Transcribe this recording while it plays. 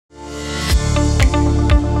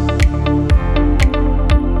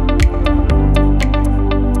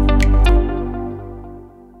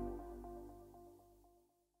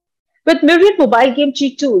With myriad mobile game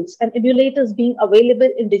cheat tools and emulators being available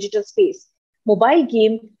in digital space, mobile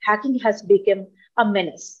game hacking has become a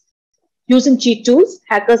menace. Using cheat tools,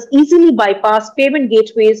 hackers easily bypass payment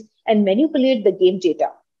gateways and manipulate the game data.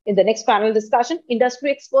 In the next panel discussion,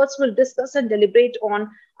 industry experts will discuss and deliberate on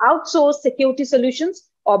outsourced security solutions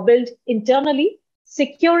or build internally,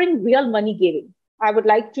 securing real money gaming. I would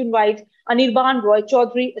like to invite Anirban Roy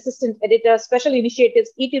Choudhury, Assistant Editor, Special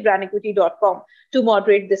Initiatives, etbrandequity.com, to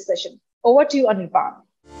moderate this session. Over to you, Anirban.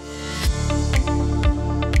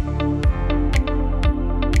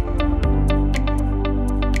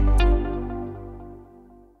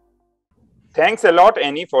 Thanks a lot,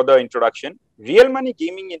 Annie, for the introduction. Real money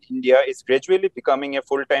gaming in India is gradually becoming a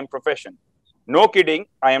full-time profession. No kidding,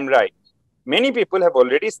 I am right. Many people have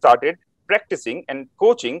already started practicing and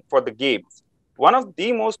coaching for the games. One of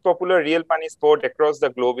the most popular real money sport across the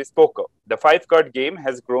globe is poker. The five-card game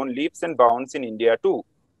has grown leaps and bounds in India too.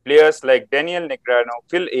 Players like Daniel Negreanu,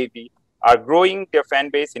 Phil Avey are growing their fan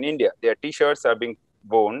base in India. Their t-shirts are being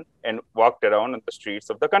worn and walked around on the streets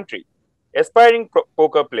of the country. Aspiring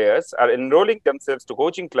poker players are enrolling themselves to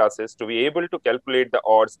coaching classes to be able to calculate the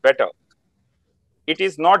odds better. It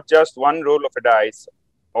is not just one roll of a dice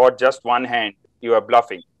or just one hand you are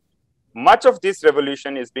bluffing. Much of this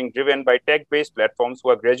revolution is being driven by tech-based platforms who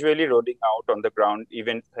are gradually rolling out on the ground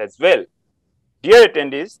events as well. Dear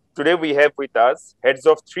attendees, today we have with us heads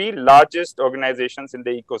of three largest organizations in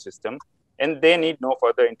the ecosystem, and they need no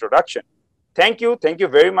further introduction. Thank you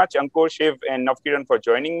very much, Ankur, Shiv, and Navkiran for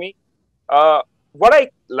joining me. What I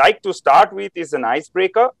like to start with is an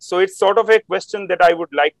icebreaker. So it's sort of a question that I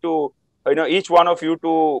would like to, each one of you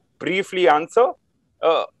to briefly answer.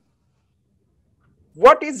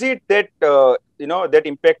 What is it that, that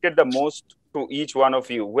impacted the most to each one of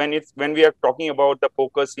you when we are talking about the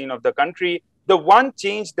poker scene of the country? The one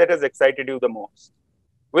change that has excited you the most?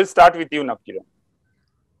 We'll start with you, Navkiran.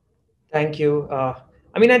 Thank you.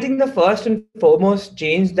 I think the first and foremost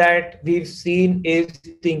change that we've seen is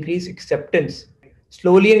the increased acceptance.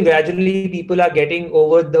 Slowly and gradually, people are getting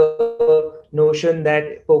over the notion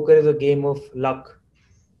that poker is a game of luck.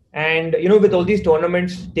 And, with all these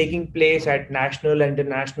tournaments taking place at national and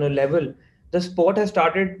international level, the sport has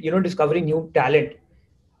started, discovering new talent.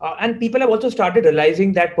 And people have also started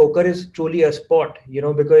realizing that poker is truly a sport,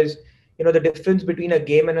 because, the difference between a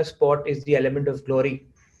game and a sport is the element of glory.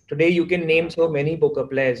 Today, you can name so many poker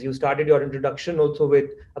players. You started your introduction also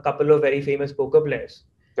with a couple of very famous poker players.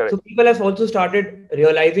 Correct. So people have also started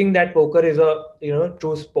realizing that poker is a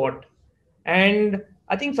true sport. And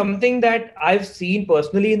I think something that I've seen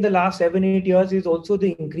personally in the last 7-8 years is also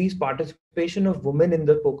the increased participation of women in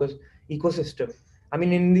the poker ecosystem.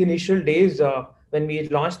 In the initial days, when we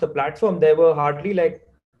launched the platform, there were hardly like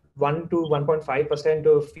 1 to 1.5%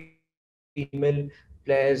 of female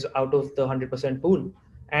players out of the 100% pool.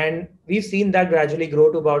 And we've seen that gradually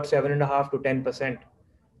grow to about 7.5 to 10%.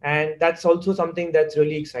 And that's also something that's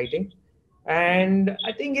really exciting. And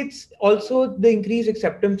I think it's also the increased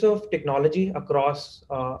acceptance of technology across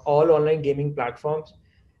all online gaming platforms.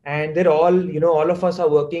 And they're all of us are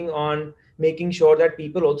working on making sure that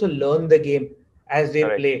people also learn the game as they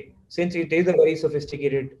Correct. play, since it is a very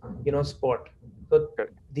sophisticated, sport. So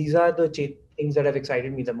Correct. these are the things that have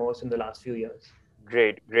excited me the most in the last few years.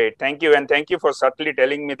 Great. Thank you. And thank you for subtly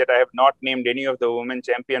telling me that I have not named any of the women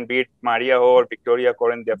champion, be it Maria Ho or Victoria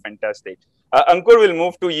Coren. They're fantastic. Ankur, will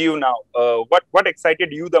move to you now. What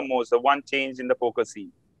excited you the most, the one change in the poker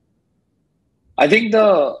scene? I think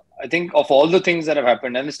of all the things that have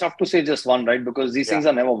happened, and it's tough to say just one, right? Because these things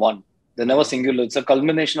are never one. They're never singular. It's a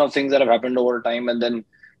culmination of things that have happened over time, and then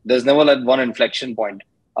there's never like one inflection point.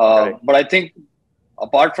 But I think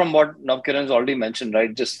apart from what Navkiran's already mentioned,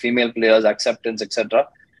 right? Just female players, acceptance, etc.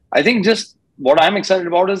 I think just what I'm excited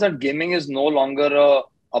about is that gaming is no longer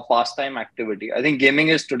a pastime activity. I think gaming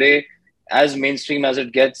is today as mainstream as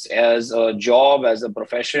it gets, as a job, as a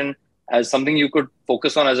profession, as something you could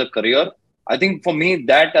focus on as a career. I think for me,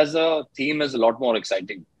 that as a theme is a lot more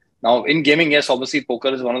exciting. Now, in gaming, yes, obviously,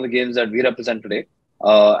 poker is one of the games that we represent today.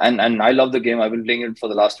 And I love the game. I've been playing it for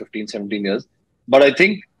the last 15, 17 years. But I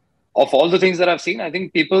think of all the things that I've seen, I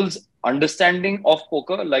think people's understanding of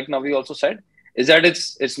poker, like Navi also said, is that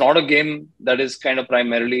it's not a game that is kind of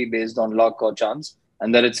primarily based on luck or chance,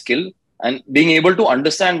 and that it's skill. And being able to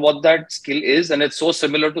understand what that skill is, and it's so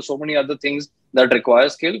similar to so many other things that require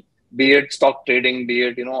skill, be it stock trading, be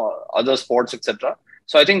it other sports, etc.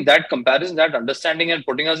 So I think that comparison, that understanding, and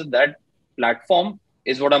putting us in that platform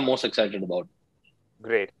is what I'm most excited about.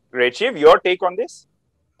 Great. Shiv, your take on this?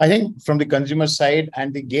 I think from the consumer side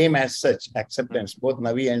and the game as such, acceptance, both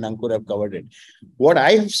Navi and Ankur have covered it. What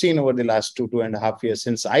I have seen over the last 2.5 years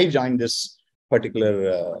since I joined this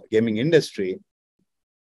particular gaming industry,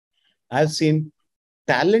 I've seen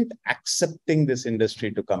talent accepting this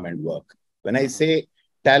industry to come and work. When I say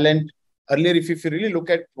talent, earlier, if you really look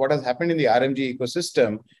at what has happened in the RMG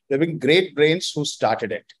ecosystem, there have been great brains who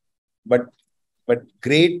started it. But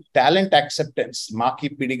great talent acceptance, marquee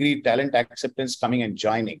pedigree talent acceptance coming and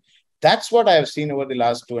joining. That's what I have seen over the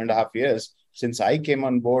last 2.5 years since I came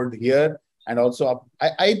on board here. And also,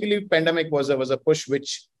 I believe pandemic was a push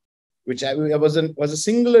which was a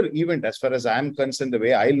singular event as far as I'm concerned. The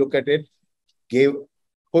way I look at it, gave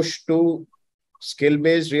push to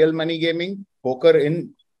skill-based real money gaming, poker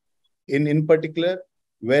in particular,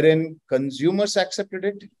 wherein consumers accepted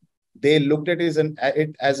it. They looked at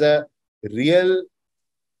it as a real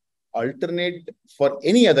alternate for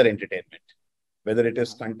any other entertainment, whether it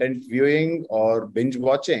is content viewing or binge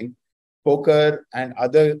watching. Poker and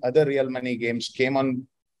other real money games came on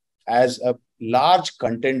as a large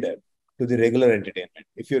contender to the regular entertainment.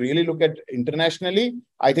 If you really look at internationally,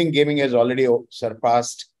 I think gaming has already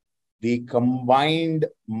surpassed the combined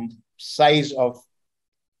size of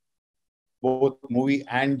both movie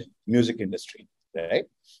and music industry, right?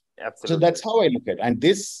 Absolutely. So that's how I look at it. And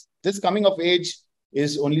this coming of age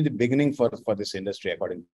is only the beginning for this industry,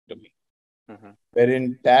 according to me.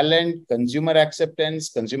 Wherein talent, consumer acceptance,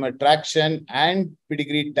 consumer traction, and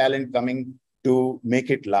pedigree talent coming to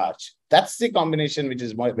make it large. That's the combination which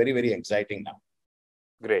is very, very exciting now.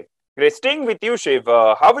 Great. Staying with you, Shiv,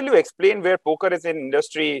 how will you explain where poker as an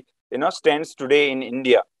industry, stands today in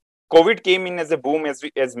India? COVID came in as a boom,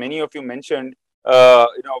 as many of you mentioned,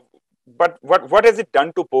 but what has it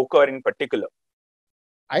done to poker in particular?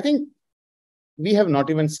 I think we have not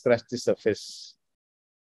even scratched the surface.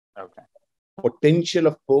 Okay. Potential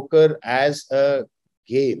of poker as a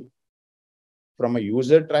game, from a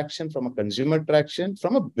user traction, from a consumer traction,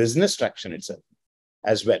 from a business traction itself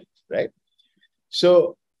as well, right?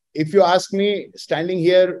 So if you ask me, standing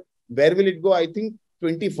here, where will it go? I think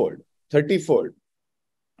 20-fold, 30-fold.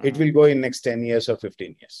 It will go in next 10 years or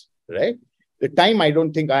 15 years, right? The time, I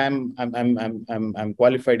don't think I'm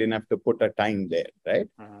qualified enough to put a time there, right?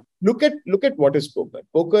 Look at what is poker.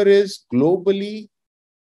 Poker is globally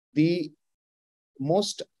the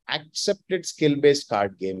most accepted skill-based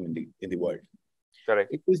card game in the world.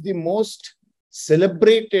 Correct. It is the most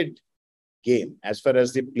celebrated game as far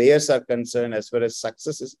as the players are concerned, as far as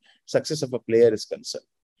success of a player is concerned.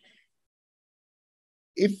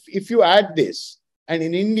 If you add this, and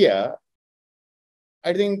in India,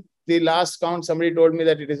 I think the last count, somebody told me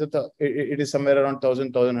that it is somewhere around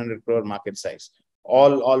 1,100 crore market size,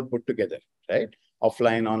 all put together, right?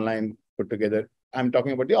 Offline, online put together. I'm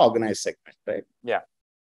talking about the organized segment, right? Yeah.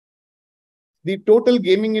 The total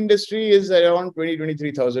gaming industry is around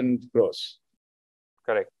 23,000 crores.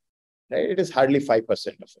 Correct. Right? It is hardly 5% of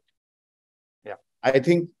it. Yeah. I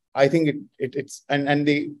think it's and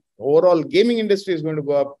the overall gaming industry is going to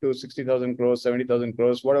go up to 60,000 crores, 70,000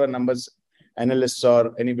 crores, whatever numbers analysts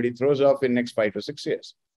or anybody throws off in next 5 to 6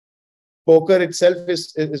 years. Poker itself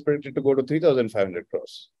is predicted to go to 3,500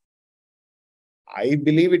 crores. I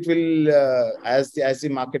believe it will, as the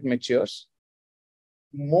market matures,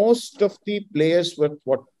 most of the players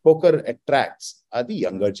what poker attracts are the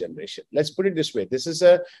younger generation. Let's put it this way. This is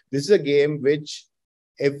a game which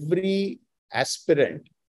every aspirant,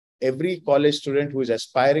 every college student who is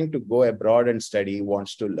aspiring to go abroad and study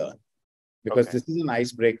wants to learn. Because this is an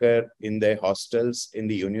icebreaker in the hostels, in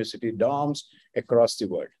the university dorms across the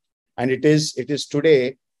world. And it is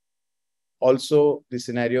today also the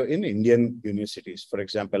scenario in Indian universities. For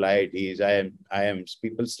example, IITs, IIMs,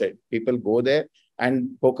 people go there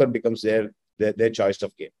and poker becomes their choice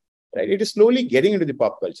of game. Right? It is slowly getting into the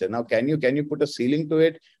pop culture. Now, can you put a ceiling to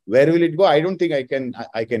it? Where will it go? I don't think I can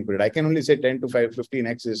put it. I can only say 10 to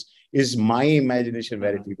 15x is my imagination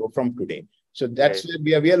where it will go from today. So that's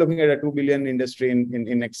where we are looking at a 2 billion industry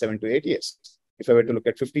in next 7 to 8 years. If I were to look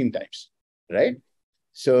at 15 times, right?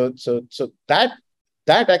 So that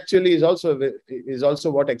actually is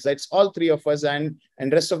also what excites all three of us and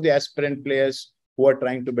rest of the aspirant players who are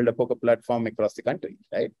trying to build a poker platform across the country,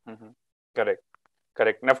 right? Correct.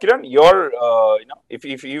 Navkiran, your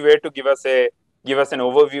if you were to give us an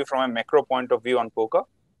overview from a macro point of view on poker.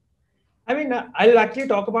 I mean, I'll actually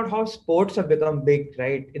talk about how sports have become big,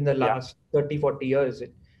 right, in the last 30, 40 years.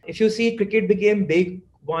 If you see, cricket became big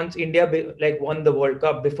once India won the World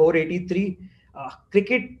Cup. Before 83,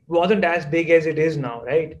 cricket wasn't as big as it is now,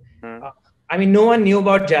 right? I mean, no one knew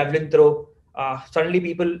about javelin throw. Suddenly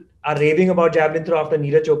people are raving about javelin throw after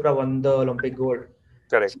Neeraj Chopra won the Olympic gold.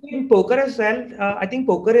 Correct. In poker as well, I think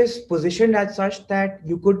poker is positioned as such that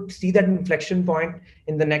you could see that inflection point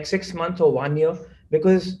in the next 6 months or 1 year,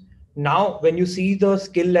 because now when you see the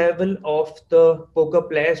skill level of the poker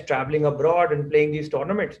players traveling abroad and playing these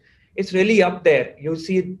tournaments, it's really up there. You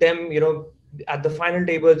see them, at the final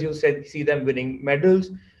tables, see them winning medals.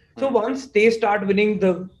 So once they start winning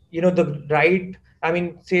the right, I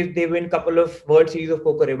mean, say they win a couple of World Series of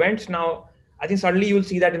Poker events now, I think suddenly you'll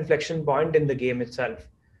see that inflection point in the game itself.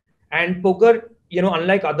 And poker,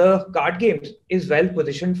 unlike other card games, is well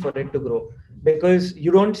positioned for it to grow, because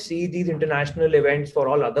you don't see these international events for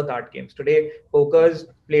all other card games. Today, poker's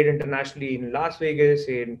played internationally in Las Vegas,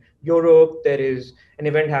 in Europe. There is an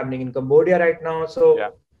event happening in Cambodia right now.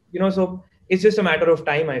 So, so it's just a matter of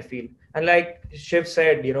time, I feel. And like Shiv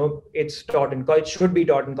said, it's taught in college, should be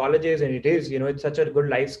taught in colleges, and it is, it's such a good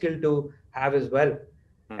life skill to have as well.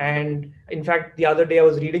 And in fact, the other day I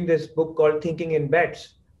was reading this book called Thinking in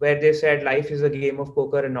Bets, where they said life is a game of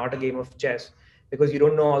poker and not a game of chess, because you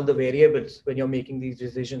don't know all the variables when you're making these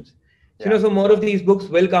decisions. So, so more of these books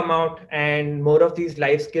will come out and more of these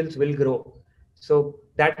life skills will grow. So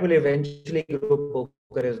that will eventually grow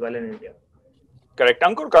poker as well in India. Correct.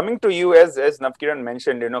 Ankur, coming to you, as Navkiran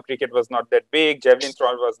mentioned, cricket was not that big, javelin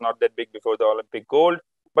throw was not that big before the Olympic gold.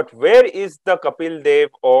 But where is the Kapil Dev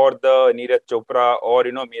or the Neeraj Chopra or,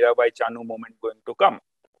 Mirabai Chanu moment going to come?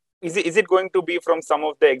 Is it going to be from some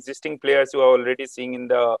of the existing players who are already seeing in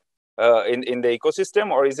the in the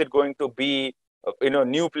ecosystem, or is it going to be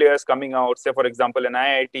new players coming out? Say, for example, an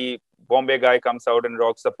IIT Bombay guy comes out and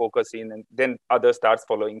rocks the poker scene, and then others starts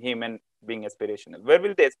following him and being aspirational. Where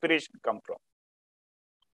will the aspiration come from?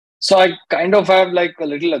 So I kind of have like a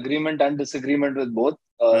little agreement and disagreement with both.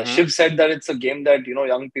 Shiv said that it's a game that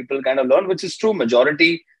young people kind of learn, which is true.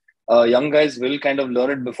 Majority young guys will kind of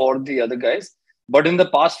learn it before the other guys. But in the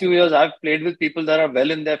past few years, I've played with people that are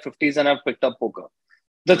well in their 50s and have picked up poker.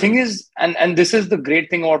 The thing is, and this is the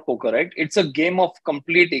great thing about poker, right? It's a game of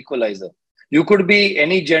complete equalizer. You could be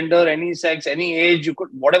any gender, any sex, any age, you could,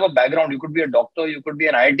 whatever background, you could be a doctor, you could be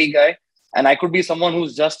an IIT guy, and I could be someone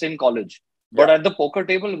who's just in college. But at the poker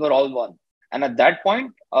table, we're all one. And at that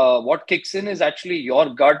point, what kicks in is actually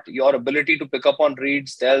your gut, your ability to pick up on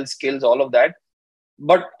reads, tells, skills, all of that.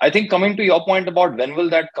 But I think coming to your point about when will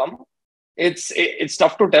that come, it's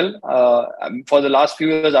tough to tell. For the last few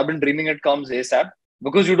years, I've been dreaming it comes ASAP,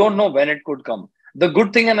 because you don't know when it could come. The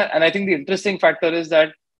good thing, and I think the interesting factor is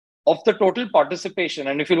that of the total participation,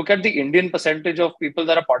 and if you look at the Indian percentage of people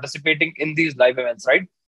that are participating in these live events, right,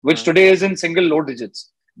 which today is in single low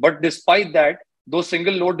digits. But despite that, those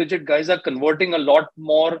single low digit guys are converting a lot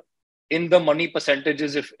more in the money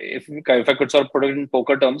percentages, if I could sort of put it in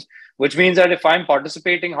poker terms, which means that if I'm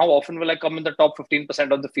participating, how often will I come in the top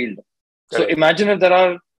 15% of the field? So imagine if there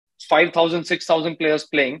are 5,000, 6,000 players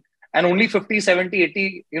playing and only 50, 70,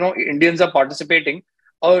 80, Indians are participating.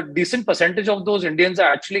 A decent percentage of those Indians are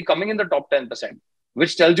actually coming in the top 10%,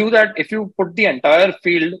 which tells you that if you put the entire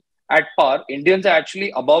field at par, Indians are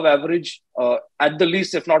actually above average at the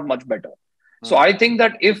least, if not much better. So I think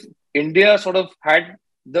that if India sort of had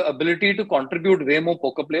the ability to contribute way more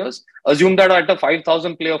poker players, assume that at a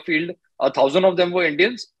 5,000 player field, 1,000 of them were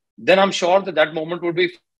Indians, then I'm sure that moment would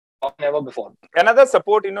be never before. Another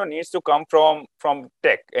support, needs to come from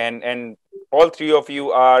tech, and all three of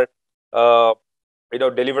you are,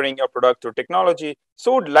 delivering your product through technology.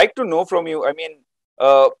 So would like to know from you, I mean,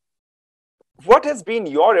 what has been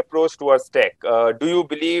your approach towards tech? Do you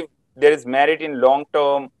believe there is merit in long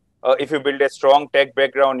term if you build a strong tech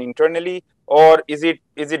background internally, or is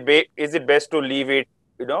it best to leave it,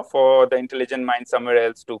 for the intelligent mind somewhere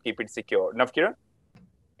else to keep it secure? Navkiran?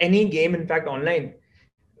 Any game, in fact, online,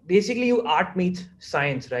 basically art meets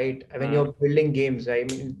science, right? When you're building games, I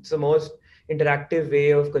mean, it's the most interactive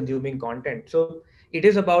way of consuming content. So it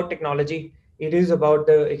is about technology. It is about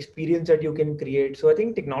the experience that you can create. So I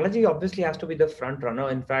think technology obviously has to be the front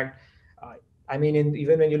runner. In fact, I mean,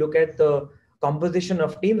 even when you look at the composition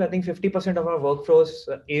of teams, I think 50% of our workforce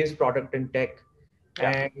is product and tech.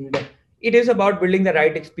 And it is about building the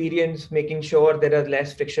right experience, making sure there are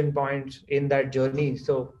less friction points in that journey.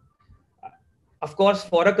 So of course,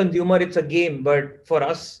 for a consumer, it's a game, but for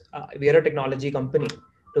us, we are a technology company,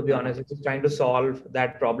 to be honest. It's trying to solve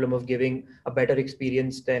that problem of giving a better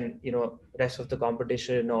experience than, rest of the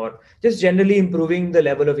competition, or just generally improving the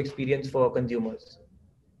level of experience for consumers.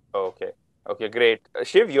 Okay, great.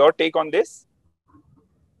 Shiv, your take on this?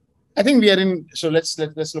 I think we are in, so let's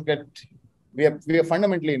look at, we are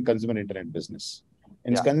fundamentally in consumer internet business.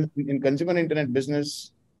 In consumer internet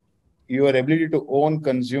business, your ability to own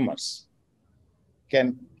consumers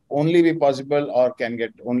can only be possible, or can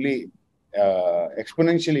get only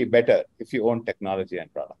exponentially better if you own technology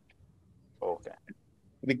and product. Okay.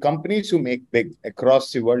 The companies who make big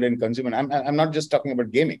across the world in consumer, I'm not just talking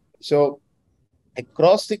about gaming. So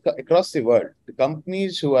across the world, the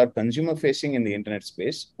companies who are consumer facing in the internet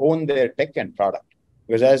space own their tech and product.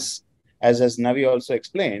 Because as Navi also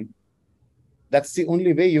explained, that's the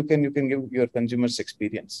only way you can give your consumers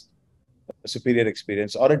experience, a superior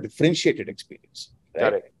experience or a differentiated experience.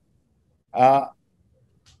 Right? Correct.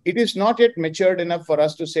 It is not yet matured enough for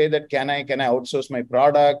us to say that can I outsource my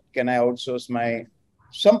product? Can I outsource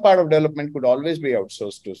some part of development could always be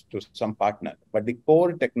outsourced to some partner, but the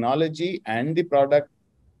core technology and the product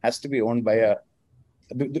has to be owned by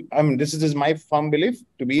this is my firm belief.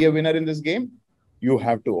 To be a winner in this game, you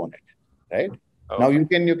have to own it, right? Okay. Now you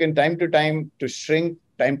can time to time to shrink,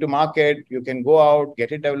 time to market. You can go out,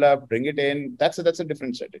 get it developed, bring it in. That's a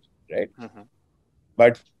different strategy, right?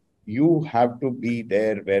 But you have to be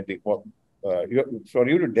there where for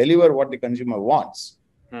you to deliver what the consumer wants.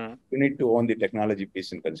 You need to own the technology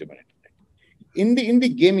piece in consumer internet. In the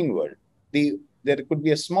gaming world, there could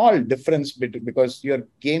be a small difference because your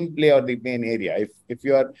gameplay or the main area. If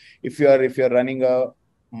you're running a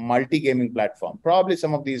multi-gaming platform, probably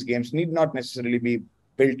some of these games need not necessarily be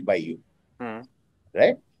built by you,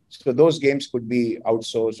 right? So those games could be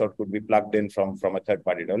outsourced or could be plugged in from a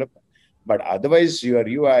third-party developer. But otherwise, your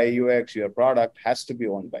UI, UX, your product has to be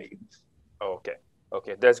owned by you.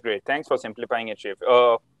 Okay, that's great. Thanks for simplifying it, Chief.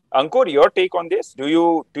 Ankur, your take on this? Do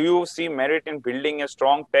you see merit in building a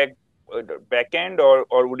strong tech backend,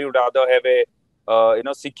 or would you rather have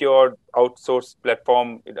a secured outsourced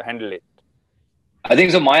platform handle it? I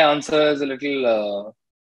think so. My answer is a little.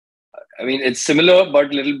 It's similar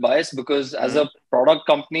but a little biased because as a product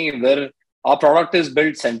company where our product is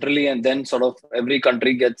built centrally and then sort of every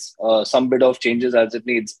country gets some bit of changes as it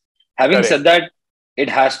needs. Having said that, it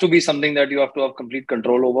has to be something that you have to have complete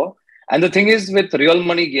control over. And the thing is with real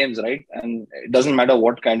money games, right? And it doesn't matter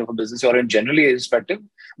what kind of a business you're in, generally irrespective.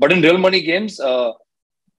 But in real money games,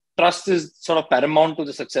 trust is sort of paramount to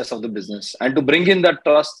the success of the business. And to bring in that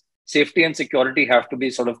trust, safety and security have to be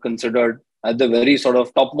sort of considered at the very sort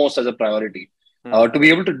of topmost as a priority. To be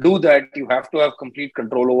able to do that, you have to have complete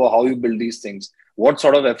control over how you build these things, what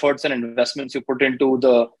sort of efforts and investments you put into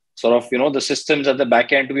the sort of, the systems at the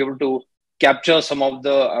back end to be able to capture some of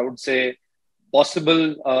the, I would say,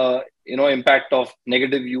 possible, impact of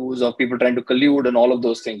negative use of people trying to collude and all of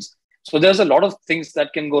those things. So there's a lot of things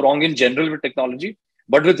that can go wrong in general with technology,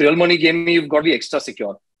 but with real money gaming, you've got to be extra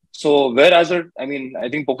secure. So I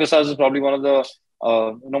think PokerStars is probably one of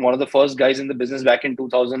the first guys in the business back in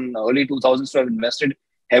early 2000s to have invested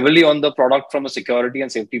heavily on the product from a security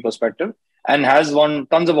and safety perspective and has won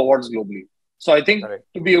tons of awards globally. So I think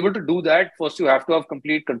to be able to do that, first you have to have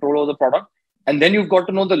complete control over the product. And then you've got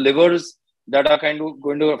to know the levers that are kind of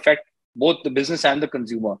going to affect both the business and the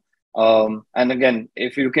consumer. And again,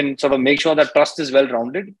 if you can sort of make sure that trust is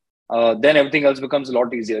well-rounded, then everything else becomes a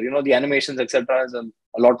lot easier. The animations, etc., is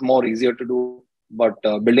a lot more easier to do. But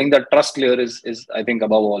building that trust layer is I think,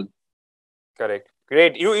 above all. Correct.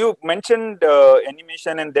 Great. You mentioned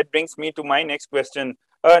animation, and that brings me to my next question.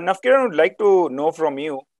 Navkiran, would like to know from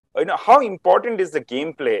you, how important is the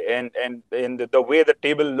gameplay and the way the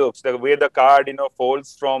table looks, the way the card,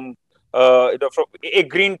 folds from, from a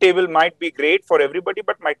green table might be great for everybody,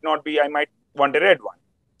 but might not be. I might want a red one.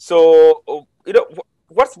 So,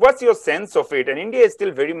 what's your sense of it? And India is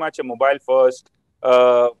still very much a mobile first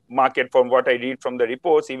market from what I read from the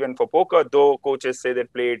reports, even for poker, though coaches say they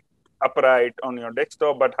play it upright on your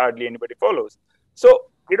desktop, but hardly anybody follows. So,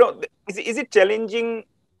 is it challenging,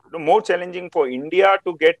 more challenging for India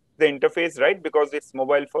to get the interface right because it's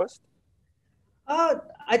mobile first?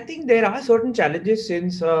 I think there are certain challenges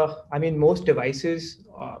since, most devices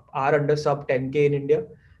are under sub 10K in India.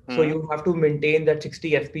 So you have to maintain that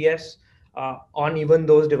 60 FPS on even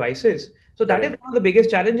those devices. So that is one of the biggest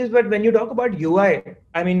challenges. But when you talk about UI,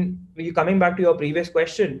 you coming back to your previous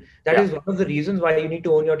question, that is one of the reasons why you need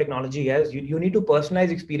to own your technology. As you need to personalize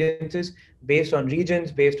experiences based on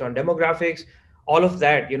regions, based on demographics, all of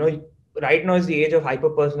that. Right now is the age of hyper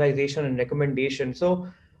personalization and recommendation. So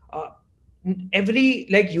every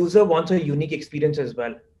user wants a unique experience as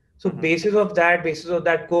well. So basis of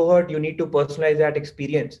that cohort, you need to personalize that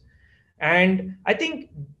experience. And I think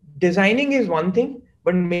designing is one thing,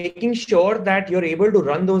 but making sure that you're able to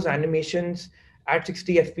run those animations at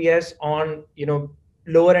 60 FPS on,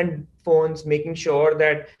 lower end phones, making sure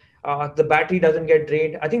that the battery doesn't get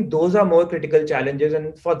drained. I think those are more critical challenges.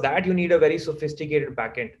 And for that, you need a very sophisticated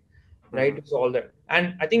backend, right, to solve that.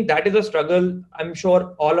 And I think that is a struggle I'm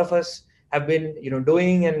sure all of us have been,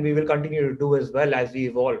 doing, and we will continue to do as well as we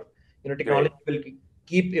evolve. technology will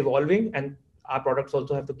keep evolving, and our products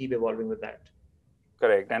also have to keep evolving with that.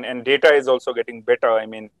 Correct. And data is also getting better. I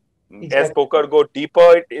mean, Exactly. as poker go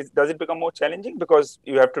deeper, does it become more challenging because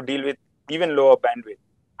you have to deal with even lower bandwidth?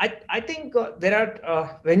 I think there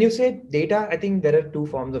are, when you say data, I think there are two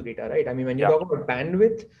forms of data, right? I mean, when you talk about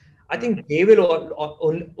bandwidth, I think they will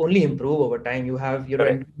only improve over time. You're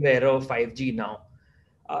entering the era of 5G now.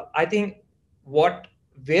 I think what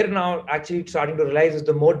we're now actually starting to realize is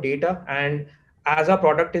the more data, and as our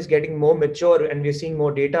product is getting more mature and we're seeing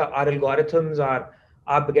more data, our algorithms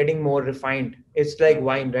are getting more refined. It's like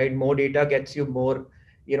wine, right? More data gets you more,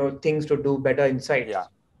 things to do, better insights.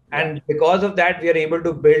 And because of that, we are able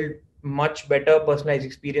to build much better personalized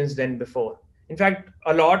experience than before. In fact,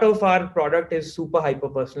 a lot of our product is super hyper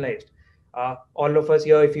personalized. All of us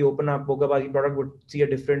here, if you open up PokerBaazi product, would see a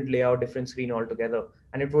different layout, different screen altogether,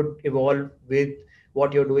 and it would evolve with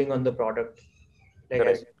what you're doing on the product, like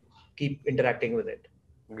as you keep interacting with it.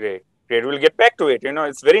 Great. We'll get back to it.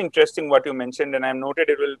 It's very interesting what you mentioned, and I've noted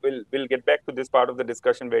it. We'll get back to this part of the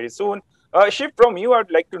discussion very soon. Shiv, from you,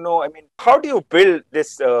 I'd like to know, I mean, how do you build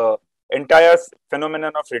this entire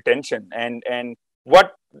phenomenon of retention, and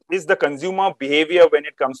what is the consumer behavior when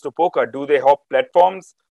it comes to poker? Do they hop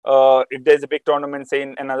platforms? If there's a big tournament, say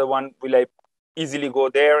in another one, will I easily go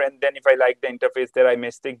there? And then if I like the interface there, I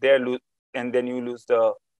may stick there, and then you lose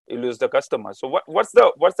the customer. So what's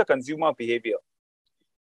the consumer behavior?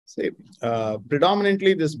 See,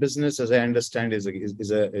 predominantly this business, as I understand, is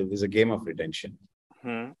a game of retention.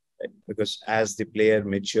 Right? Because as the player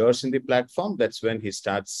matures in the platform, that's when he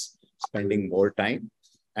starts spending more time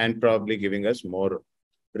and probably giving us more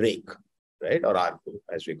rake, right? Or ARPU,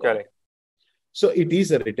 as we call it. So it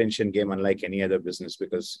is a retention game, unlike any other business,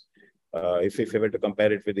 because if I were to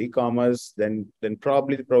compare it with e-commerce, then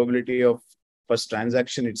probably the probability of first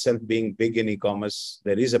transaction itself being big in e-commerce,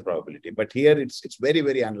 there is a probability. But here it's very,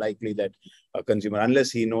 very unlikely that a consumer,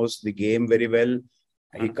 unless he knows the game very well,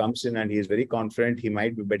 he comes in and he is very confident, he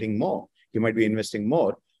might be betting more, he might be investing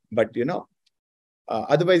more. But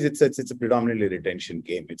otherwise it's a predominantly retention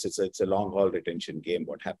game. It's a long haul retention game.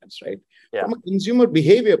 What happens, right? From a consumer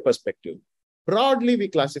behavior perspective, broadly we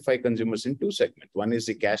classify consumers in two segments. One is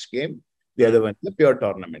the cash game, the other one is the pure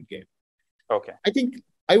tournament game. Okay.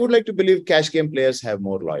 I would like to believe cash game players have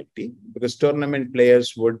more loyalty, because tournament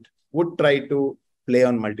players would try to play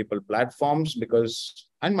on multiple platforms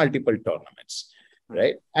and multiple tournaments,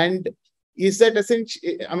 right? And is that essential?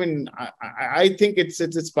 I mean, I think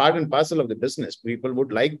it's part and parcel of the business. People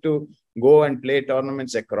would like to go and play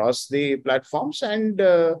tournaments across the platforms and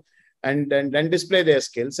display their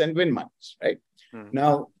skills and win money, right?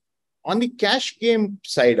 Now, on the cash game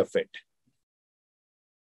side of it,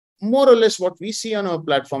 more or less what we see on our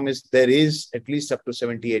platform is there is at least up to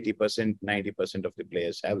 70, 80%, 90% of the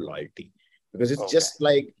players have loyalty. Because it's just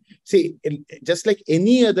like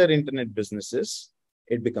any other internet businesses,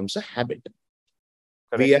 it becomes a habit.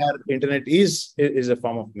 Internet is a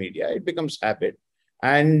form of media. It becomes habit.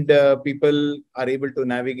 And people are able to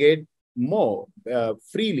navigate more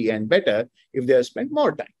freely and better if they have spent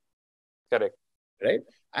more time. Correct. Right?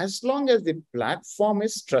 As long as the platform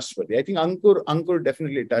is trustworthy. I think Ankur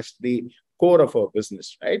definitely touched the core of our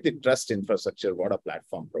business, right? The trust infrastructure, what a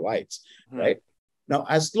platform provides, right? Now,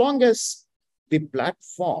 as long as the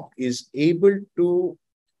platform is able to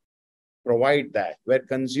provide that, where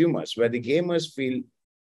the gamers feel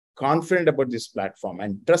confident about this platform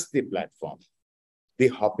and trust the platform, the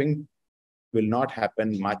hopping will not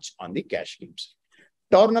happen much on the cash games.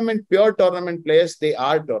 Pure tournament players, they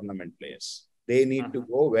are tournament players. They need to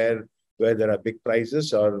go where there are big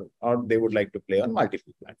prizes, or they would like to play on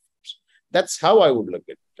multiple platforms. That's how I would look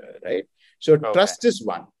at it, right? So trust is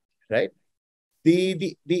one, right?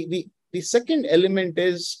 The second element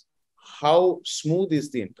is how smooth is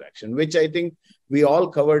the interaction, which I think we all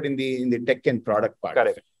covered in the tech and product part of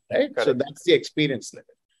it, right? So that's the experience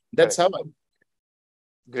level. That's how I.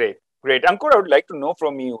 Great. Ankur, I would like to know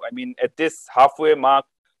from you, I mean, at this halfway mark,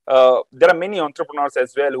 there are many entrepreneurs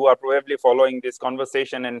as well who are probably following this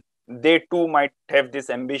conversation, and they too might have this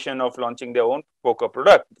ambition of launching their own poker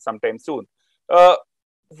product sometime soon.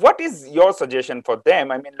 What is your suggestion for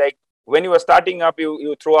them? I mean, like when you are starting up,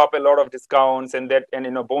 you throw up a lot of discounts and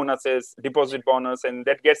bonuses, deposit bonus, and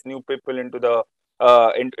that gets new people into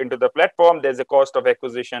the platform. There's a cost of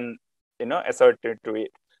acquisition, asserted to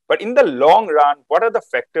it. But in the long run, what are the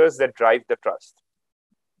factors that drive the trust?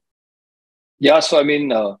 Yeah, so I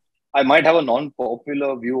mean, I might have a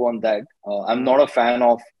non-popular view on that. I'm not a fan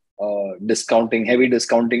of heavy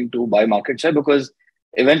discounting to buy market share, because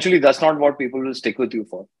eventually that's not what people will stick with you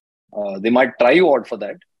for. They might try you out for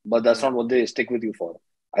that, but that's not what they stick with you for.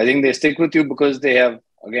 I think they stick with you because they have,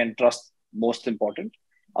 again, trust most important.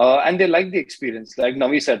 And they like the experience. Like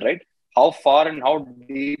Navi said, right? How far and how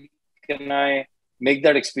deep can I make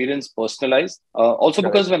that experience personalized? Also,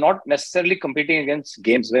 because we're not necessarily competing against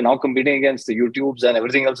games. We're now competing against the YouTubes and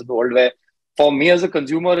everything else in the world where, for me as a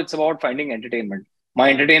consumer, it's about finding entertainment. My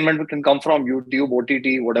entertainment can come from YouTube,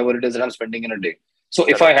 OTT, whatever it is that I'm spending in a day. So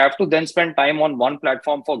if I have to then spend time on one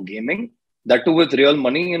platform for gaming, that too with real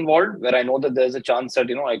money involved, where I know that there's a chance that,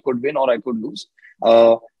 I could win or I could lose.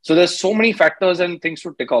 So there's so many factors and things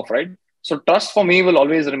to tick off, right? So trust for me will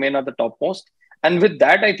always remain at the topmost. And with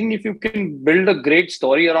that, I think if you can build a great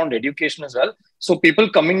story around education as well, so people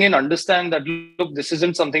coming in understand that, look, this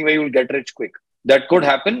isn't something where you'll get rich quick. That could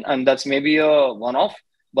happen, and that's maybe a one-off,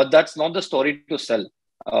 but that's not the story to sell.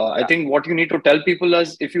 I think what you need to tell people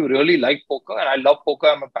is, if you really like poker, and I love poker,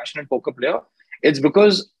 I'm a passionate poker player, it's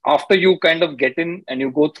because after you kind of get in and you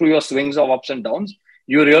go through your swings of ups and downs,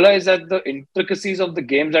 you realize that the intricacies of the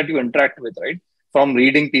games that you interact with, right? From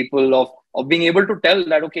reading people, of being able to tell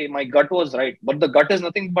that, okay, my gut was right, but the gut is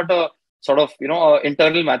nothing but a sort of,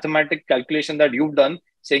 internal mathematic calculation that you've done,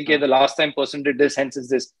 saying, okay, the last time person did this, hence is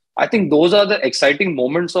this. I think those are the exciting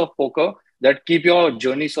moments of poker that keep your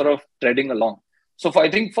journey sort of treading along. So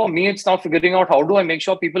I think for me, it's now figuring out how do I make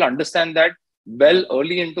sure people understand that well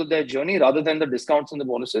early into their journey rather than the discounts and the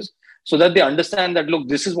bonuses, so that they understand that, look,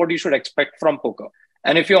 this is what you should expect from poker.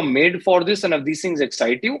 And if you're made for this and if these things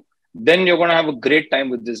excite you, then you're going to have a great time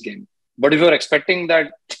with this game. But if you're expecting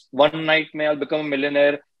that one night may I'll become a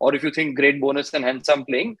millionaire, or if you think great bonus and hence I'm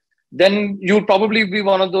playing, then you'll probably be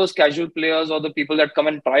one of those casual players or the people that come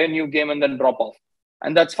and try a new game and then drop off.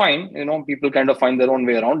 And that's fine. People kind of find their own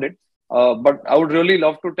way around it. But I would really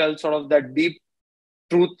love to tell sort of that deep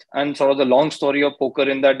truth and sort of the long story of poker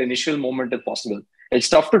in that initial moment if possible. It's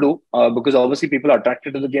tough to do because obviously people are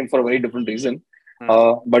attracted to the game for a very different reason.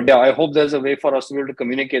 But yeah, I hope there's a way for us to be able to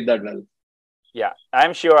communicate that well. Yeah,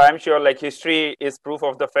 I'm sure like history is proof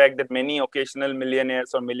of the fact that many occasional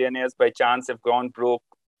millionaires or millionaires by chance have gone broke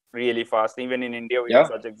really fast. Even in India, we have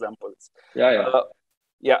such examples.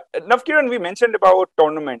 Navkiran, we mentioned about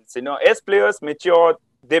tournaments. As players mature,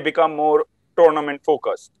 they become more tournament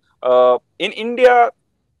focused. In India,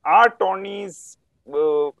 are tourneys,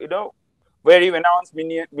 where you announce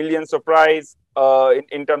millions of prize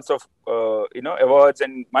in terms of awards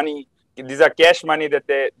and money. These are cash money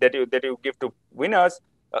that you give to winners.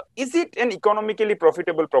 Is it an economically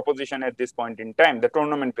profitable proposition at this point in time, the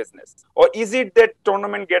tournament business? Or is it that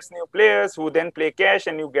tournament gets new players who then play cash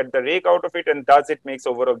and you get the rake out of it, and does it makes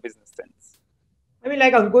overall business sense? I mean,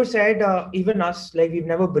 like Ankur said, even us, like we've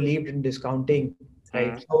never believed in discounting,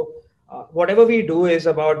 right? So whatever we do is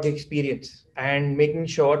about the experience and making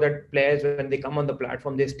sure that players, when they come on the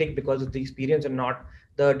platform, they stick because of the experience and not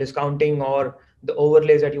the discounting or the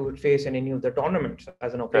overlays that you would face in any of the tournaments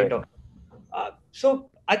as an operator. So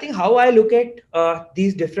I think how I look at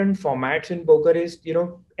these different formats in poker is,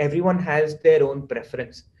 everyone has their own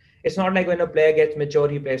preference. It's not like when a player gets mature,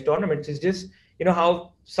 he plays tournaments. It's just,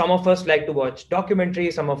 how some of us like to watch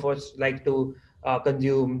documentaries, some of us like to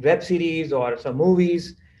consume web series or some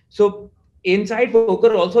movies. So inside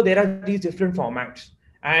poker also, there are these different formats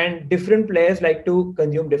and different players like to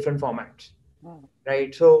consume different formats,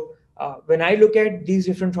 right? So when I look at these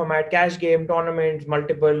different format, cash game, tournaments,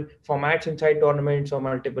 multiple formats inside tournaments or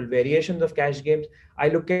multiple variations of cash games, I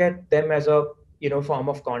look at them as a, form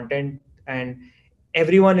of content, and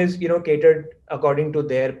everyone is, catered according to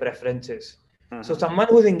their preferences. So someone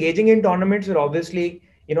who's engaging in tournaments will obviously,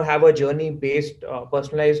 have a journey based,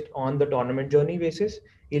 personalized on the tournament journey basis.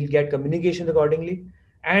 He'll get communications accordingly.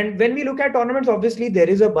 And when we look at tournaments, obviously there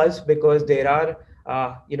is a buzz because there are,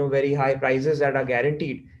 very high prizes that are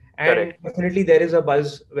guaranteed. And definitely there is a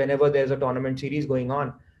buzz whenever there's a tournament series going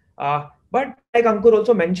on. But like Ankur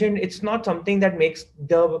also mentioned, it's not something that makes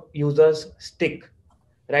the users stick,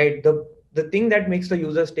 right? The thing that makes the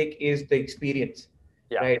user stick is the experience,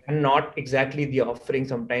 right? And not exactly the offering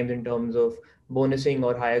sometimes in terms of bonusing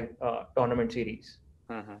or higher tournament series.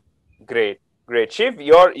 Great. Shiv,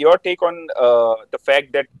 your take on the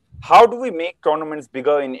fact that how do we make tournaments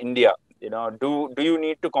bigger in India? Do you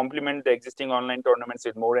need to complement the existing online tournaments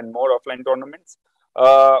with more and more offline tournaments?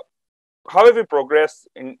 How have we progressed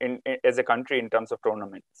in as a country in terms of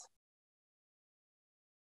tournaments?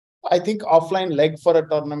 I think offline leg for a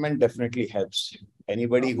tournament definitely helps.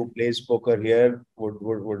 Anybody who plays poker here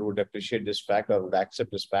would appreciate this fact, or would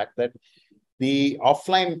accept this fact, that the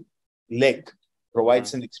offline leg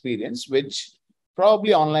provides an experience which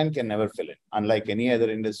probably online can never fill in. Unlike any other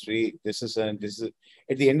industry, this is at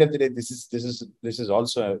the end of the day, this is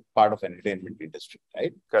also a part of entertainment industry,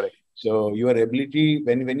 right? Correct. So your ability,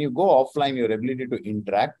 when you go offline, your ability to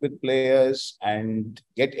interact with players and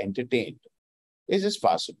get entertained is just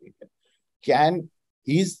far superior.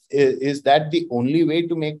 Is that the only way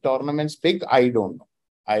to make tournaments big? I don't know.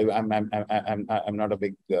 I'm not a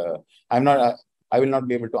big. I will not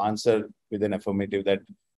be able to answer with an affirmative that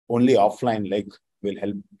only offline leg will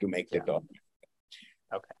help to make the tournament.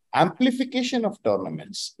 Okay. Amplification of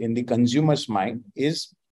tournaments in the consumer's mind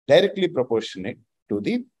is directly proportionate to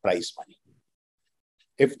the prize money.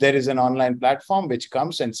 If there is an online platform which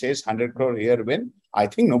comes and says 100 crore here win, I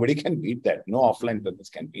think nobody can beat that. No offline business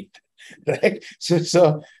can beat that, right?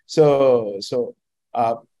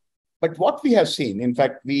 But what we have seen, in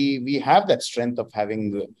fact, we have that strength of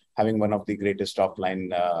having one of the greatest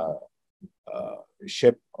offline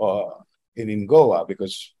ship in Goa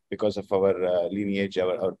because of our lineage.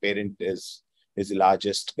 Our parent is the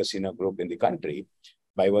largest casino group in the country.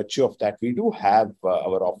 By virtue of that, we do have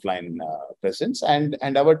our offline presence and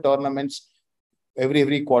our tournaments.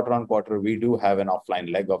 Every quarter on quarter, we do have an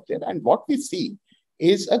offline leg of there. And what we see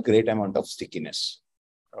is a great amount of stickiness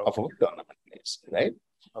of our tournament players, right?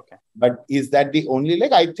 Okay. But is that the only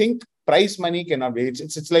leg? I think prize money cannot be.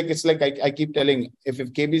 It's like I keep telling, if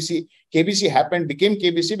KBC happened, became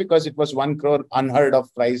KBC because it was 1 crore unheard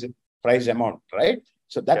of prize amount, right?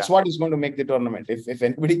 So that's what is going to make the tournament. If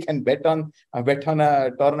anybody can bet on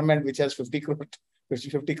a tournament which has 50 crore,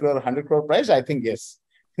 100 crore prize, I think yes.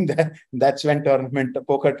 That's when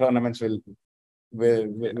poker tournaments will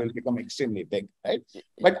become extremely big, right?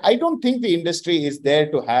 But I don't think the industry is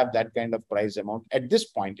there to have that kind of prize amount at this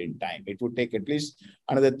point in time. It would take at least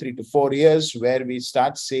another 3 to 4 years where we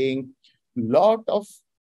start seeing a lot of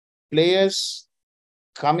players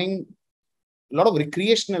coming, a lot of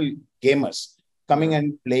recreational gamers coming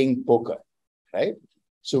and playing poker, right?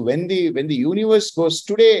 So when the universe goes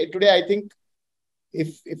today, I think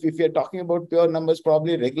if you're talking about pure numbers,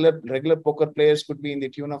 probably regular poker players could be in the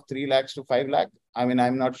tune of 3 lakhs to 5 lakh. I mean,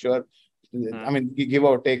 I'm not sure. I mean, give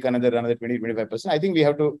or take another 20-25%. I think we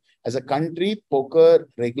have to, as a country, poker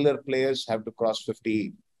regular players have to cross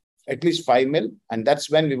 50, at least 5 mil. And that's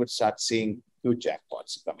when we would start seeing huge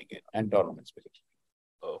jackpots coming in and tournaments.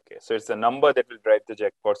 Okay, so it's the number that will drive the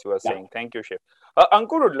jackpots, you are saying. Thank you, Shiv.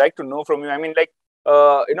 Ankur would like to know from you. I mean,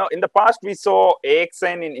 in the past, we saw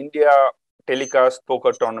AXN in India telecast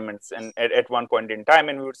poker tournaments and at one point in time,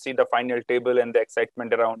 and we would see the final table and the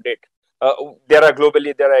excitement around it. There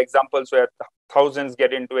are examples where thousands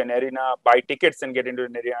get into an arena, buy tickets and get into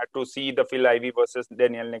an arena to see the Phil Ivey versus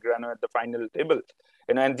Daniel Negreanu at the final table.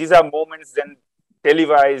 And these are moments then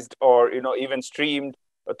televised or even streamed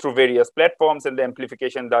through various platforms, and the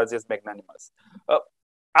amplification thus is magnanimous.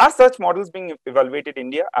 Are such models being evaluated in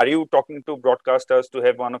India? Are you talking to broadcasters to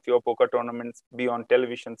have one of your poker tournaments be on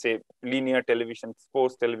television, say linear television,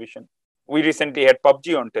 sports television? We recently had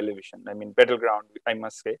PUBG on television. I mean, Battleground, I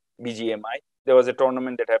must say, BGMI. There was a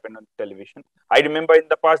tournament that happened on television. I remember in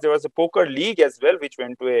the past there was a poker league as well, which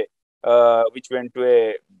went to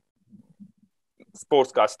a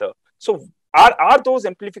sportscaster. So are those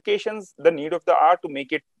amplifications the need of the hour to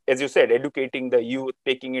make it, as you said, educating the youth,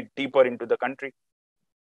 taking it deeper into the country?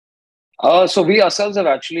 So we ourselves have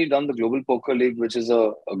actually done the Global Poker League, which is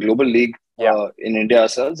a global league in India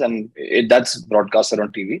ourselves, and that's broadcasted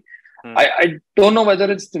on TV. I don't know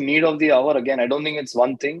whether it's the need of the hour. Again, I don't think it's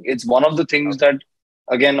one thing. It's one of the things that,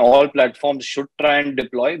 again, all platforms should try and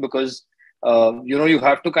deploy because, you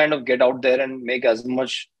have to kind of get out there and make as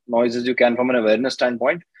much noise as you can from an awareness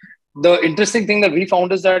standpoint. The interesting thing that we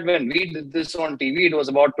found is that when we did this on TV, it was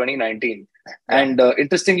about 2019. And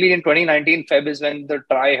interestingly, in 2019, Feb is when the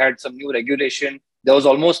TRAI had some new regulation. There was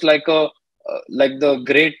almost like the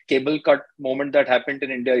great cable cut moment that happened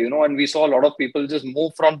in India, and we saw a lot of people just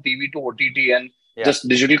move from TV to OTT and just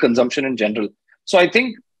digital consumption in general. So I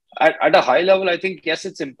think at a high level, I think, yes,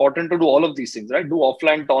 it's important to do all of these things, right? Do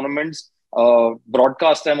offline tournaments,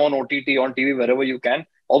 broadcast them on OTT, on TV, wherever you can.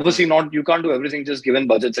 Obviously, you can't do everything just given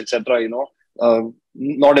budgets, etc.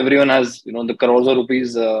 Not everyone has, the crores of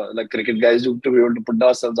rupees like cricket guys do to be able to put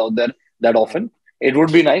ourselves out there that often. It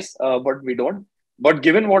would be nice, but we don't. But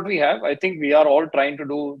given what we have, I think we are all trying to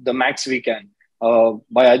do the max we can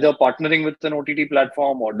by either partnering with an OTT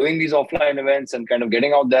platform or doing these offline events and kind of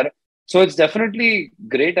getting out there. So it's definitely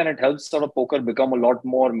great, and it helps sort of poker become a lot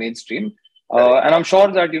more mainstream. And I'm sure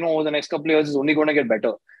that, over the next couple of years, it's only going to get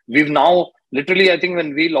better. We've now, literally, I think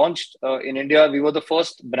when we launched in India, we were the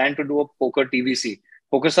first brand to do a poker TVC,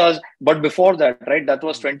 PokerStars. But before that, right, that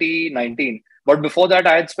was 2019. But before that,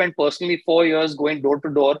 I had spent personally 4 years going door to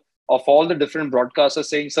door of all the different broadcasters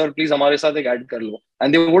saying, "Sir, please, hamare saath ek ad kar lo,"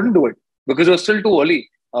 and they wouldn't do it because it was still too early.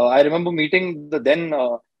 I remember meeting the then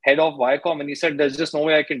head of Viacom, and he said, "There's just no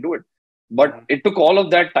way I can do it." But it took all of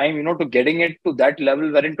that time, to getting it to that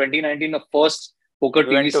level where in 2019 the first poker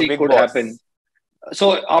We went to TVC Big could Boss. happen.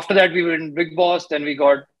 So after that, we were in Big Boss. Then we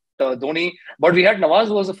got Dhoni, but we had Nawaz,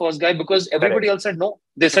 who was the first guy, because everybody else said no.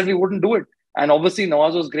 They said we wouldn't do it, and obviously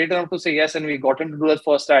Nawaz was great enough to say yes, and we got him to do that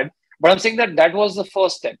first ad. But I'm saying that was the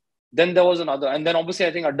first step. Then there was another, and then obviously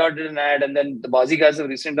I think Adda did an ad, and then the Bazi guys have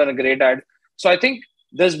recently done a great ad. So I think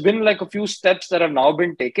there's been like a few steps that have now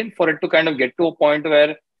been taken for it to kind of get to a point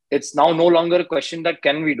where it's now no longer a question that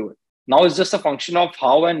can we do it. Now it's just a function of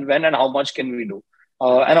how and when and how much can we do.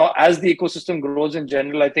 And as the ecosystem grows in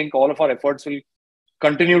general, I think all of our efforts will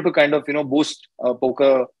continue to kind of boost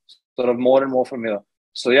poker sort of more and more from here.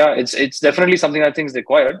 So yeah, it's definitely something I think is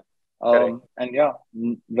required. And yeah,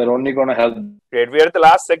 we're only going to help. Great. We are at the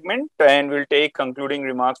last segment, and we'll take concluding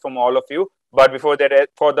remarks from all of you. But before that,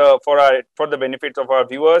 for the benefits of our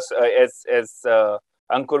viewers, as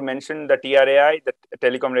Ankur mentioned, the TRAI, the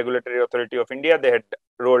Telecom Regulatory Authority of India, they had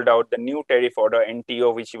rolled out the new tariff order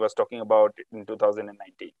NTO, which he was talking about in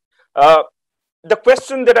 2019. The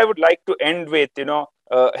question that I would like to end with,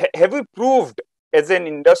 have we proved as an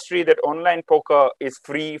industry that online poker is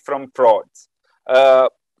free from frauds?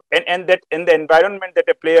 And that in the environment that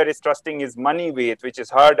a player is trusting his money with, which is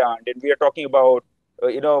hard earned, and we are talking about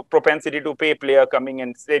propensity to pay player coming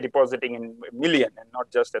and say depositing in a million and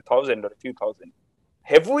not just 1,000 or a few thousand.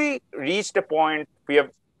 Have we reached a point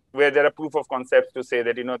where there are proof of concepts to say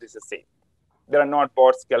that this is safe? There are not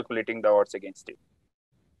bots calculating the odds against you.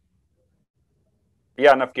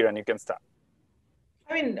 Yeah, Navkiran, you can start.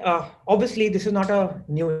 I mean, obviously, this is not a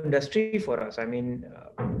new industry for us. I mean,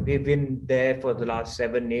 we've been there for the last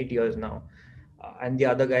 7-8 years now. And the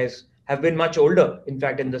other guys have been much older, in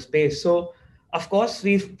fact, in the space. So, of course,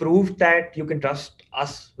 we've proved that you can trust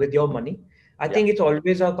us with your money. I think it's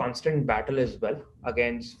always a constant battle as well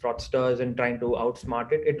against fraudsters and trying to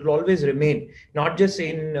outsmart it. It will always remain, not just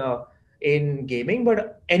in gaming,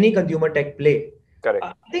 but any consumer tech play. Correct.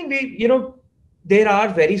 I think there are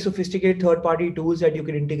very sophisticated third-party tools that you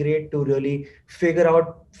can integrate to really figure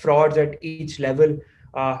out frauds at each level.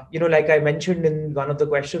 Like I mentioned in one of the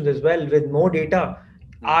questions as well, with more data,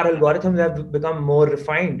 our algorithms have become more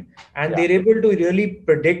refined, and they're able to really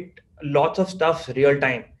predict lots of stuff real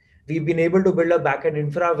time. We've been able to build a backend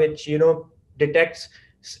infra which detects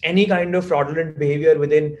any kind of fraudulent behavior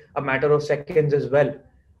within a matter of seconds as well.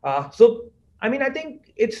 So I mean, I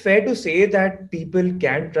think it's fair to say that people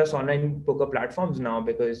can trust online poker platforms now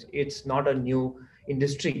because it's not a new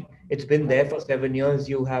industry. It's been there for 7 years.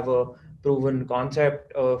 You have a proven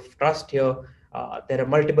concept of trust here. There are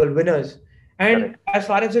multiple winners. And as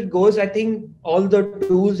far as it goes, I think all the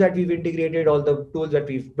tools that we've integrated, all the tools that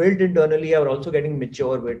we've built internally are also getting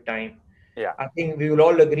mature with time. Yeah. I think we will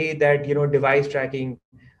all agree that, device tracking,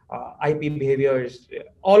 IP behaviors,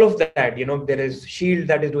 all of that, there is Shield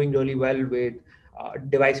that is doing really well with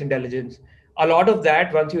device intelligence. A lot of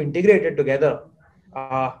that, once you integrate it together,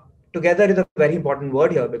 together is a very important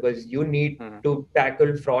word here because you need to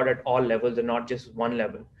tackle fraud at all levels and not just one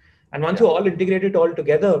level. And once you all integrate it all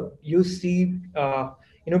together, you see,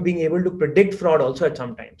 being able to predict fraud also at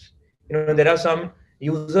some times. There are some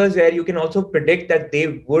users where you can also predict that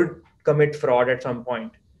they would commit fraud at some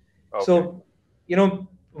point. Okay. So,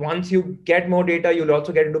 once you get more data, you'll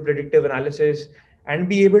also get into predictive analysis and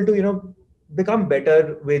be able to, become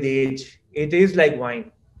better with age. It is like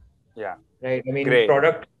wine. Yeah. Right. I mean, Great.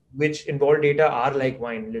 Product which involve data are like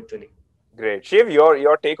wine, literally. Great. Shiv,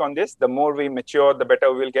 your take on this? The more we mature, the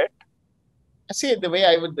better we will get. I see the way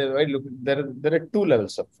I would look. There are two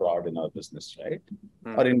levels of fraud in our business, right?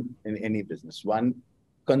 Or in any business. One,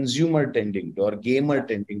 consumer tending to or gamer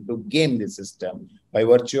tending to game the system by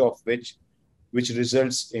virtue of which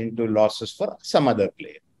results into losses for some other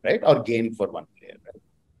player, right? Or gain for one player, right?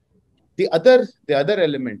 The other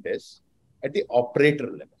element is at the operator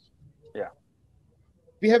level. Yeah.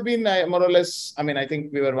 We have been more or less, I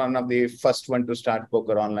think we were one of the first one to start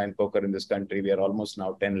online poker in this country. We are almost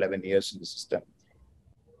now 10, 11 years in the system.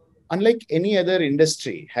 Unlike any other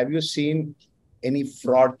industry, have you seen any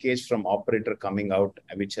fraud case from operator coming out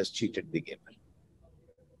which has cheated the gamer?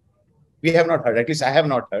 We have not heard, at least I have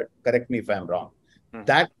not heard, correct me if I'm wrong.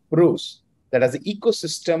 That proves that as an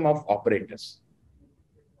ecosystem of operators,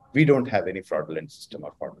 we don't have any fraudulent system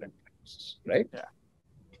or fraudulent practices, right? Yeah.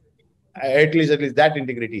 At least that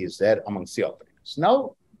integrity is there amongst the operators.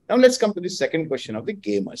 Now let's come to the second question of the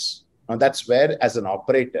gamers. Now that's where, as an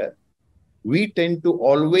operator, we tend to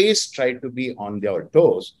always try to be on our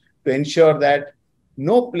toes to ensure that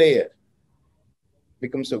no player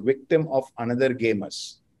becomes a victim of another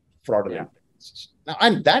gamer's fraudulent practices. Now,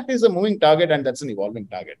 and that is a moving target, and that's an evolving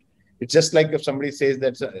target. It's just like if somebody says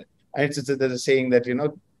that, there's a saying that,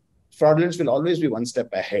 fraudulence will always be one step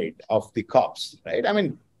ahead of the cops, right? I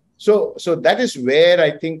mean, so that is where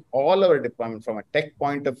I think all our department, from a tech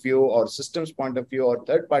point of view or systems point of view or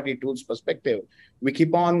third-party tools perspective, we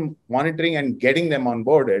keep on monitoring and getting them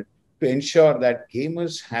onboarded to ensure that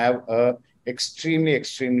gamers have a extremely,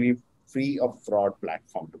 extremely free of fraud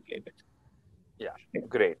platform to play with. Yeah,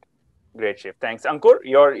 great, Shiv. Thanks, Ankur.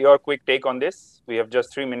 Your quick take on this. We have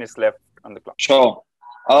just 3 minutes left on the clock. Sure.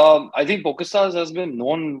 I think PokerStars has been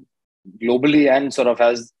known globally and sort of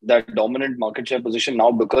has that dominant market share position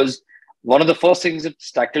now because one of the first things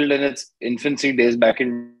it's tackled in its infancy days back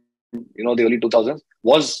in the early 2000s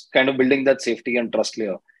was kind of building that safety and trust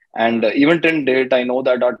layer. And even till date, I know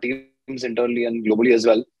that our teams internally and globally as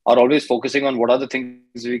well are always focusing on what are the things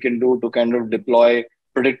we can do to kind of deploy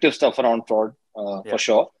predictive stuff around fraud for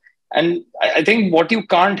sure. And I think what you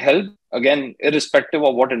can't help, again, irrespective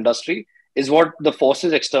of what industry, is what the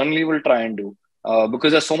forces externally will try and do.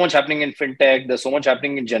 Because there's so much happening in fintech, there's so much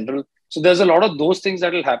happening in general. So there's a lot of those things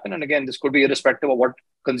that will happen. And again, this could be irrespective of what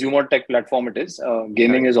consumer tech platform it is.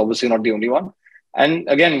 Gaming is obviously not the only one. And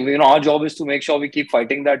again, our job is to make sure we keep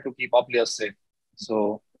fighting that to keep our players safe.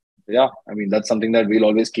 So yeah, I mean, that's something that we'll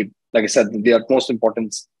always keep, like I said, the utmost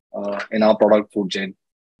importance in our product food chain.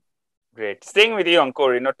 Great. Staying with you,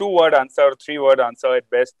 Ankur, 2-word answer, 3-word answer at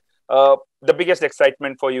best. The biggest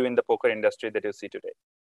excitement for you in the poker industry that you see today?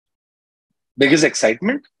 Biggest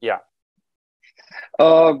excitement? Yeah.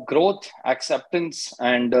 Growth, acceptance,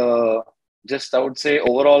 and just I would say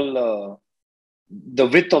overall the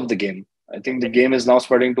width of the game. I think the game is now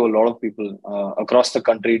spreading to a lot of people across the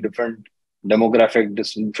country, different demographic,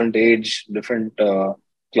 different age, different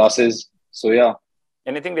classes. So yeah.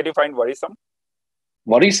 Anything that you find worrisome?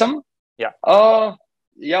 Worrisome? Yeah.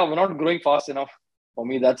 Yeah, we're not growing fast enough. For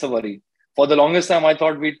me, that's a worry. For the longest time, I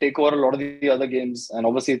thought we'd take over a lot of the other games, and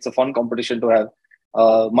obviously it's a fun competition to have.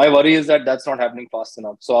 My worry is that that's not happening fast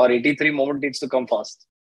enough. So our 83 moment needs to come fast.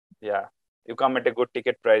 Yeah, you come at a good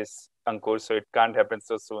ticket price, Ankur, so it can't happen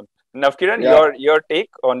so soon. Navkiran, your take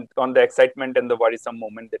on the excitement and the worrisome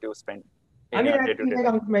moment that you spent. I mean, I think like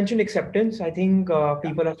I mentioned acceptance. I think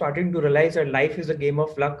people are starting to realize that life is a game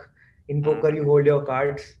of luck. In poker, you hold your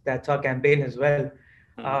cards. That's our campaign as well.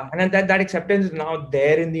 And that acceptance is now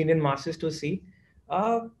there in the Indian masses to see.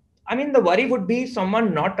 I mean, the worry would be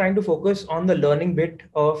someone not trying to focus on the learning bit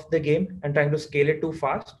of the game and trying to scale it too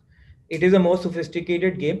fast. It is a more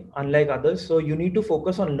sophisticated game, unlike others. So you need to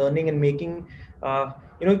focus on learning and making,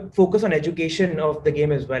 focus on education of the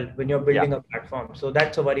game as well when you're building a platform. So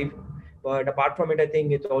that's a worry. But apart from it, I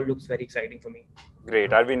think it all looks very exciting for me.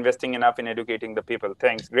 Great. Are we investing enough in educating the people?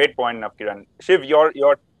 Thanks. Great point, Navkiran. Shiv,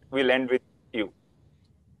 we'll end with you.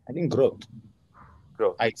 I think growth.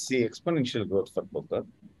 I see exponential growth for poker.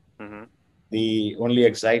 The only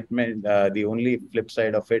excitement, the only flip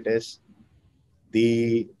side of it is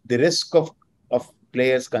the risk of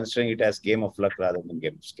players considering it as game of luck rather than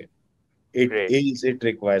game of skill. It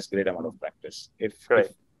requires great amount of practice. If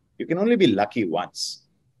you can only be lucky once,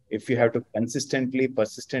 if you have to consistently,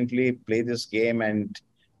 persistently play this game and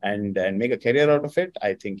make a career out of it,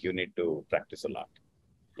 I think you need to practice a lot.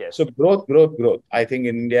 Yes. So growth. I think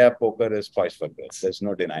in India, poker is poised for growth. There's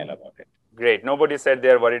no denial about it. Great. Nobody said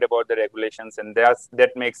they're worried about the regulations, and that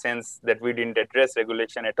makes sense that we didn't address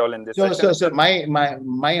regulation at all in this session. So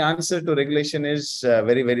my answer to regulation is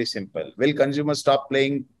very, very simple. Will consumers stop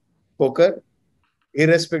playing poker?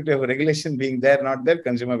 Irrespective of regulation being there, not there,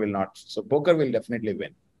 consumer will not. So poker will definitely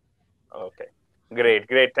win. Okay.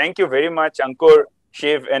 Great. Thank you very much, Ankur,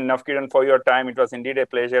 Shiv, and Navkiran, for your time. It was indeed a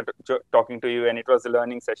pleasure talking to you, and it was a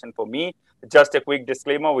learning session for me. Just a quick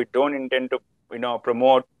disclaimer: we don't intend to,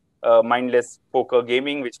 promote mindless poker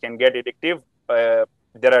gaming, which can get addictive.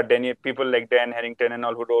 There are people like Dan Harrington and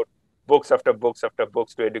all who wrote books after books after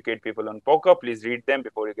books to educate people on poker. Please read them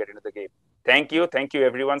before you get into the game. Thank you,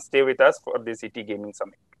 everyone. Stay with us for this ET Gaming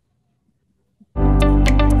Summit.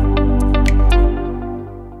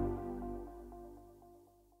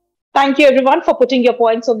 Thank you, everyone, for putting your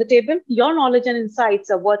points on the table. Your knowledge and insights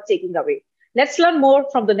are worth taking away. Let's learn more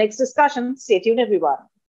from the next discussion. Stay tuned, everyone.